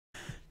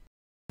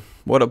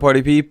What up,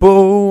 party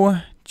people?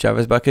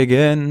 Travis back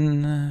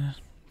again,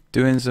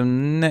 doing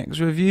some next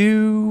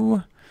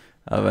review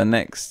of a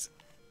next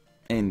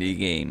indie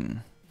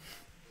game.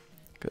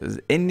 Because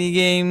indie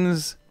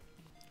games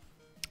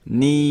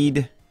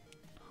need...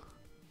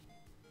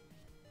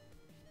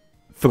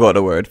 Forgot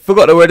the word.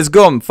 It's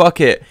gone. Fuck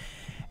it.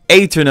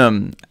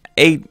 Aeternum.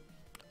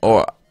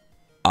 Or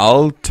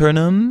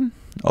Aeternum?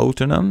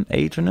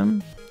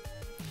 Aeternum?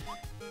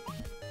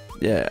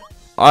 Yeah.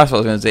 That's what I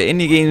was going to say.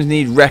 Indie games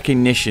need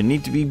recognition.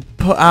 Need to be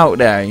put out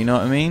there. You know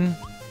what I mean?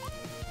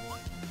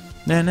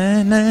 Na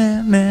na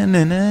na na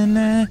na na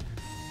na.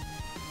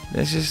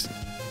 Let's just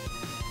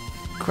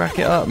crack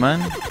it up,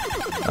 man.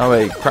 Oh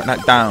wait, crack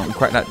that down.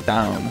 Crack that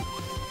down.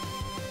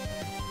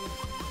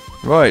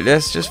 Right,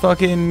 let's just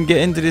fucking get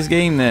into this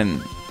game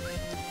then.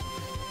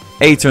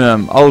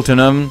 Aeternum,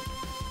 Alternum,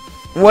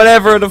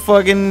 whatever the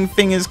fucking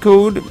thing is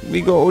called. We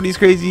got all these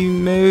crazy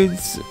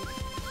modes.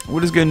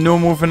 We'll just go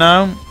normal for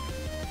now.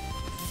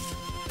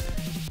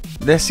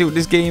 Let's see what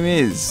this game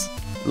is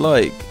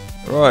like.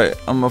 Right,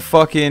 I'm a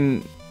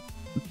fucking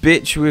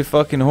bitch with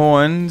fucking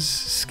horns.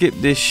 Skip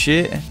this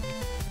shit.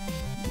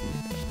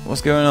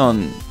 What's going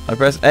on? I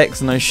press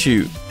X and I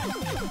shoot.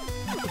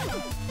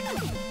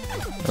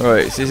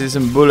 Alright, so this is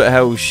some bullet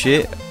hell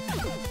shit.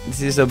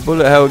 This is a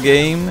bullet hell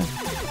game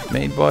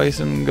made by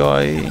some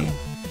guy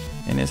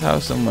in his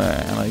house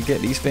somewhere. And I get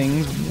these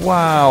things.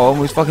 Wow, I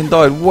almost fucking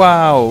died.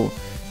 Wow.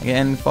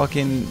 Again,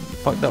 fucking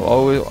fucked up.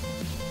 Always.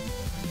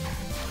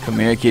 Come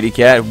here, kitty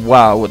cat.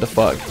 Wow, what the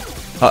fuck?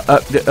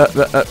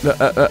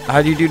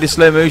 How do you do the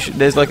slow motion?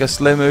 There's like a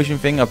slow motion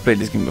thing. I've played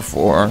this game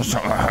before.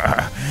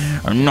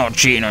 I'm not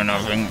cheating or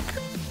nothing.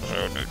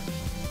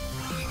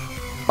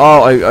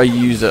 Oh, I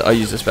use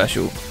a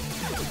special,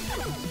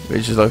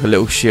 which is like a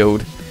little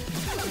shield.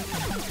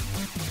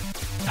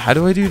 How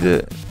do I do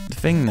the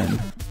thing then?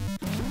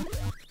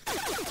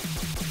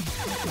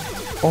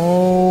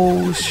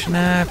 Oh,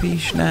 snappy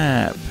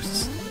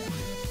snaps.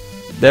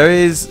 There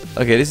is...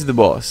 Okay, this is the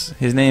boss.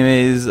 His name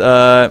is...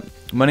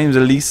 my name's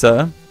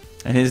Elisa.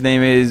 And his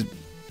name is...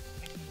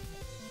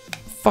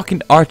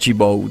 Fucking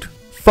Archibald.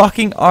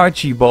 Fucking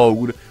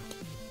Archibald.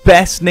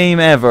 Best name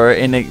ever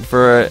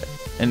for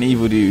an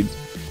evil dude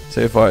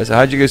so far. So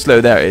how'd you go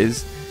slow? There it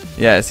is.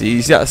 Yeah, see,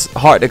 you see that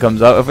heart that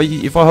comes out.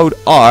 If I hold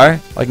R,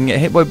 I can get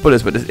hit by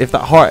bullets. But if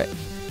that heart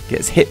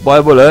gets hit by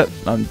a bullet,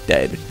 I'm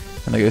dead.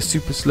 And I go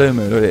super slow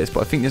mode like this.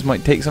 But I think this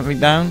might take something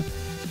down.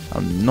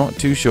 I'm not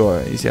too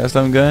sure. You see how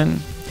slow I'm going?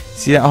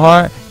 See that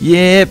heart?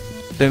 Yep.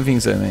 Don't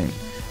think so, mate.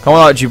 Come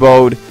on,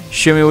 Archibald.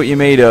 Show me what you're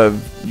made of,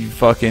 you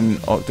fucking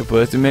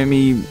octopus. Don't make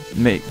me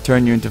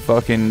turn you into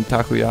fucking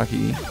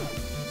takoyaki.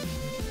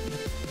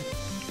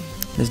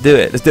 Let's do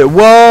it. Let's do it.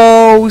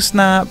 Whoa,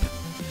 snap.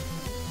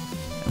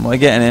 Am I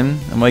getting him?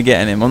 Am I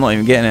getting him? I'm not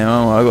even getting him.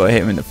 Oh, I gotta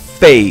hit him in the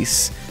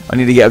face. I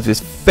need to get up to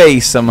his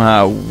face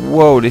somehow.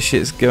 Whoa, this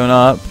shit's going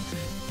up.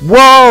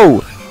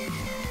 Whoa!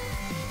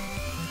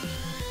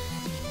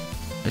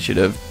 I should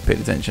have paid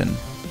attention.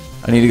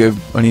 I need to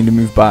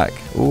move back.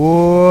 Whoa!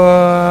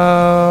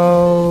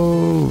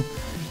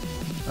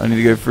 I need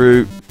to go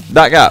through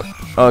that gap.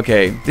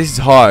 Okay, this is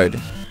hard.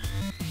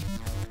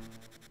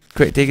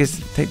 Quick,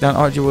 take down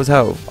Archibald's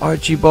health.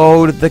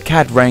 Archibald the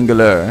cat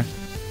wrangler.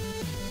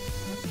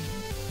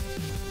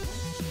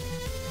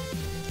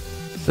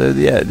 So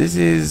yeah, this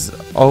is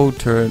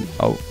Aeternum.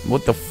 Oh,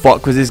 what the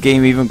fuck was this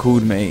game even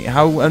called, mate?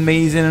 How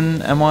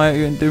amazing am I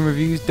doing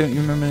reviews? Don't you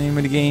remember the name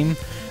of the game?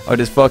 I'll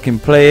just fucking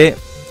play it,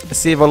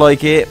 see if I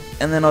like it,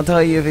 and then I'll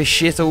tell you if it's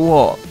shit or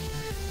what.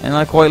 And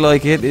I quite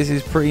like it. This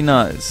is pretty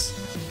nuts.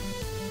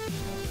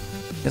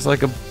 It's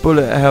like a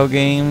bullet hell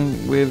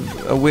game with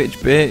a witch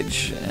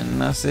bitch, and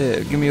that's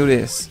it. Give me all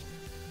this.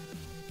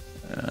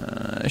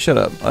 Shut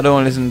up. I don't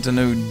want to listen to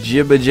no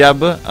jibber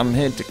jabber. I'm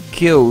here to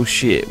kill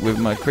shit with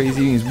my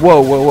crazy wings.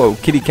 Whoa, whoa, whoa.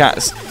 Kitty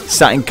cats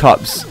sat in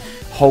cups.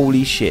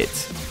 Holy shit.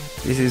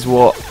 This is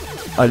what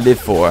I live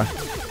for.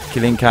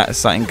 Killing cats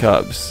sat in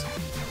cups.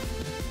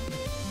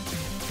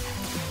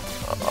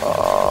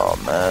 Oh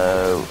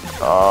no.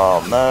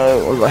 Oh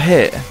no. I got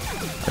hit.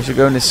 I should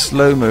go in this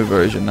slow-mo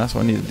version. That's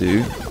what I need to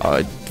do.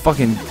 I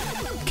fucking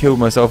killed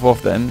myself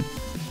off then.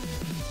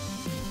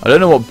 I don't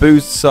know what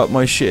boosts up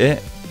my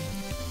shit.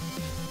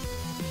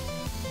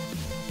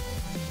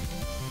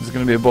 There's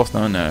gonna be a boss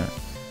now, no.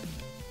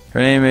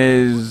 Her name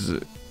is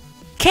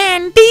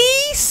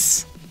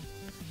Candice.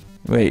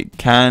 Wait,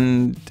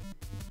 Candice.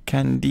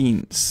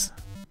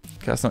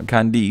 That's not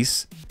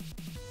Candice.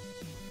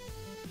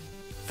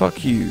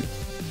 Fuck you.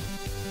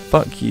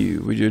 Fuck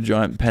you with your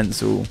giant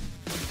pencil.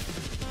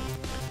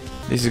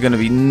 This is gonna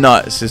be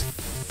nuts as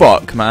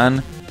fuck,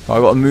 man. I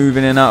gotta move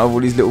in and out of all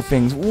these little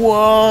things.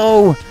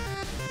 Whoa!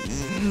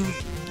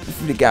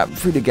 Through the gap,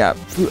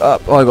 through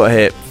up. Oh, I got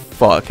hit.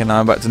 Fuck, and now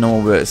I'm back to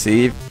normal bullets.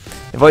 See,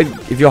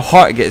 if your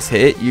heart gets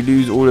hit, you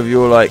lose all of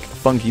your like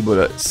funky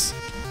bullets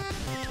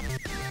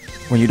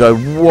when you die.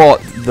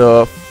 What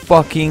the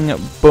fucking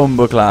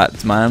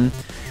bumbleclats, man?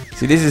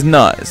 See, this is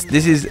nuts.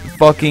 This is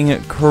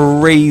fucking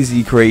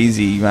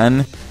crazy,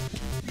 man.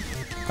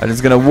 I'm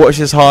just gonna watch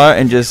this heart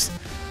and just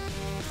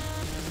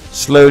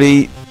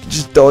slowly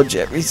just dodge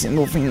every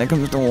single thing that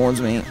comes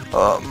towards me.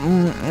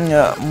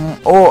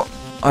 Oh,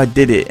 I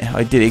did it.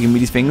 I did it. Give me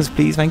these things,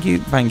 please. Thank you.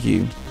 Thank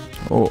you.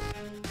 Oh,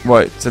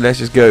 right. So let's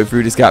just go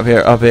through this gap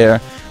here, up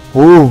here.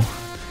 Oh,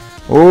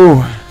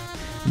 oh,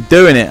 I'm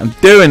doing it. I'm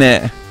doing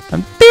it.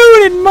 I'm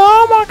doing it,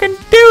 Mom. I can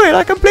do it.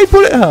 I can play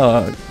bullet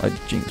hell. I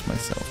jinxed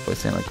myself by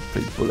saying I can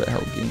play bullet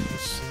hell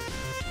games.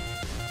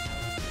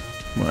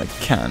 Well, I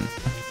can.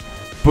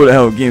 Bullet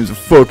hell games are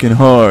fucking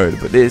hard,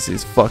 but this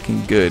is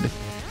fucking good.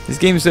 This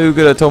game's so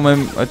good. I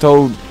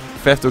told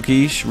Feftel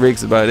Quiche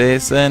Riggs about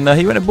this, and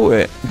he went and bought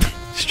it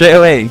straight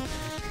away.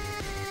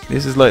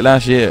 This is like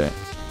last year.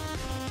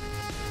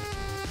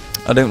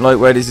 I don't like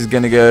where this is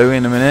gonna go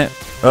in a minute.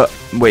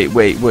 Wait.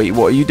 What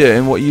are you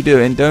doing? What are you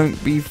doing? Don't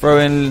be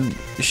throwing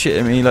shit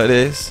at me like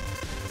this.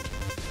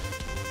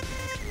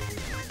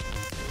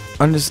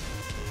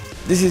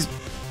 This is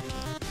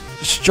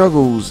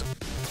struggles.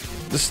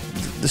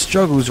 The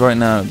struggles right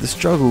now. The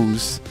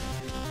struggles.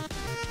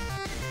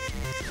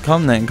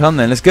 Come then.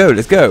 Let's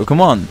go.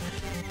 Come on.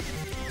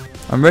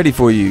 I'm ready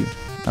for you.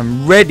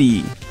 I'm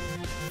ready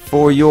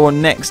for your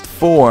next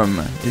form.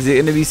 Is it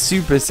gonna be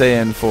Super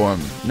Saiyan form?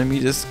 Let me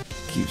just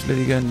keep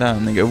slowly going down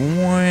and then go.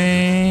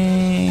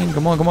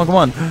 Come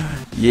on.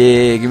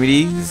 Yeah, give me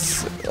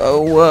these.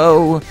 Oh,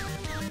 whoa.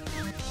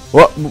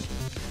 What?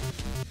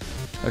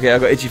 Okay, I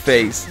got itchy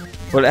face.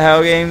 Bullet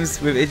hell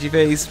games with itchy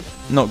face.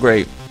 Not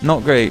great.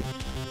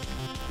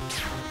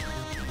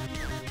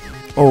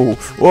 Oh,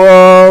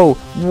 whoa.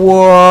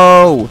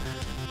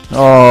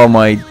 Oh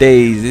my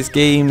days, this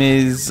game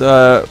is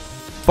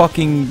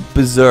fucking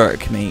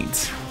berserk,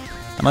 mate.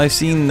 And I've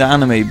seen the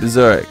anime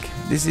Berserk.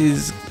 This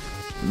is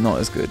not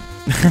as good.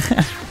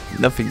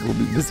 Nothing will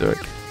be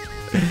berserk.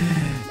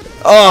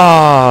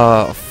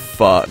 Oh,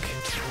 fuck.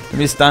 Let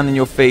me stand in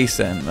your face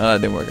then.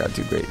 That didn't work out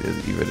too great,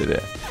 either did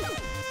it?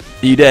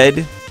 Are you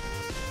dead?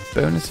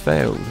 Bonus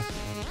failed.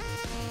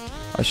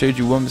 I showed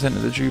you 1%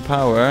 of the true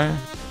power.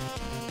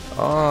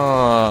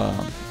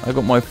 Oh, I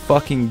got my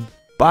fucking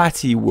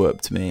batty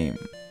whooped, mate.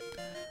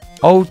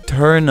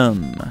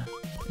 Aeternum.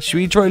 Should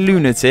we try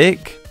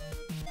Lunatic?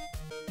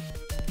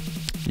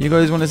 You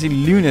guys want to see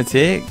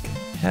Lunatic?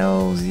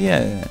 Hells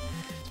yeah.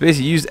 So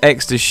basically use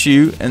X to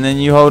shoot, and then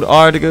you hold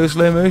R to go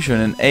slow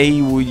motion, and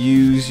A will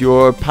use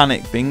your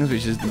panic things,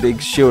 which is the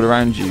big shield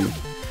around you.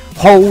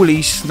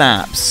 Holy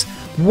snaps.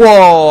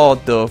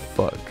 What the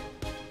fuck?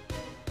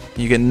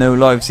 You get no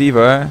lives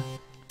either.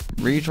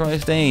 Retry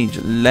stage.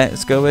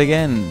 Let's go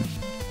again.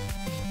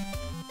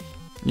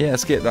 Yeah,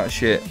 skip that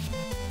shit.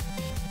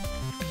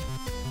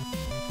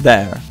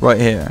 There, right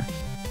here.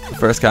 The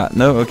first cat.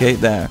 No, okay,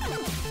 there.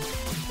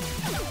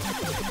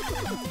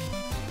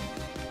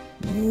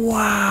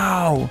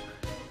 Wow.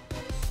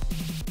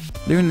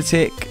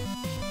 Lunatic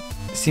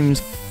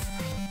seems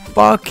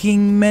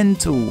fucking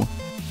mental.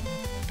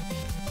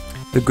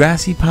 The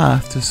grassy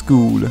path to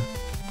school.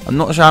 I'm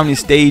not sure how many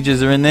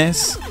stages are in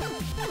this.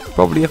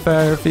 Probably a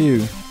fair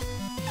few.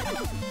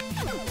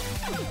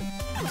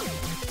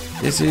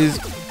 This is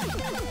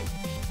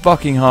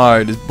fucking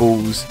hard as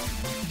balls.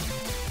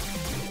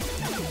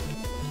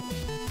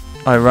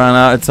 I ran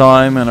out of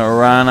time and I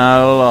ran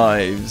out of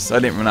lives. I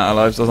didn't run out of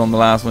lives, I was on the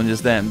last one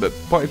just then. But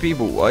party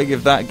people, I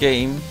give that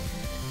game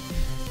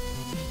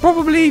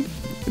probably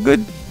a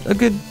good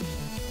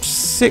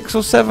 6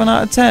 or 7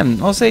 out of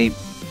 10. I'll say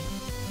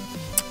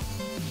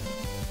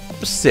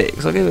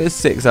 6. I'll give it a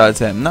 6 out of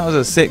 10. That was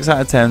a 6 out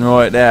of 10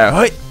 right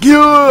there.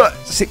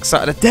 6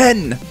 out of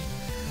 10.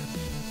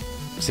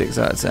 6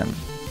 out of 10.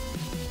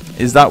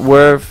 Is that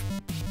worth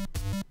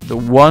the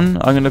 1?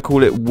 I'm going to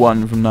call it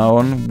 1 from now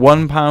on.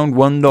 £1,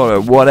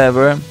 $1,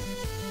 whatever.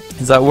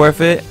 Is that worth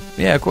it?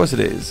 Yeah, of course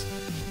it is.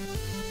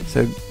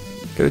 So,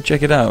 go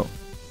check it out.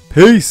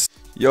 Peace!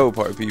 Yo,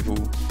 party people.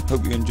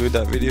 Hope you enjoyed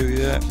that video,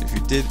 yeah? If you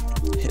did,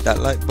 hit that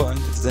like button.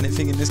 If there's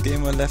anything in this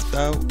game I left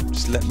out,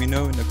 just let me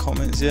know in the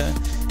comments, yeah?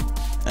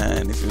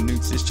 And if you're new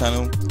to this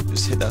channel,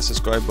 just hit that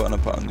subscribe button. I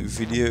put out new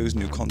videos,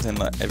 new content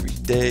like every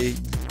day.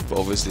 But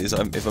obviously,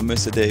 if I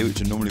miss a day, which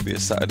would normally be a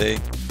Saturday,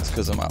 it's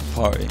because I'm out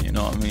partying, you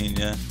know what I mean,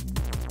 yeah?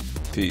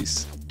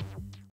 Peace.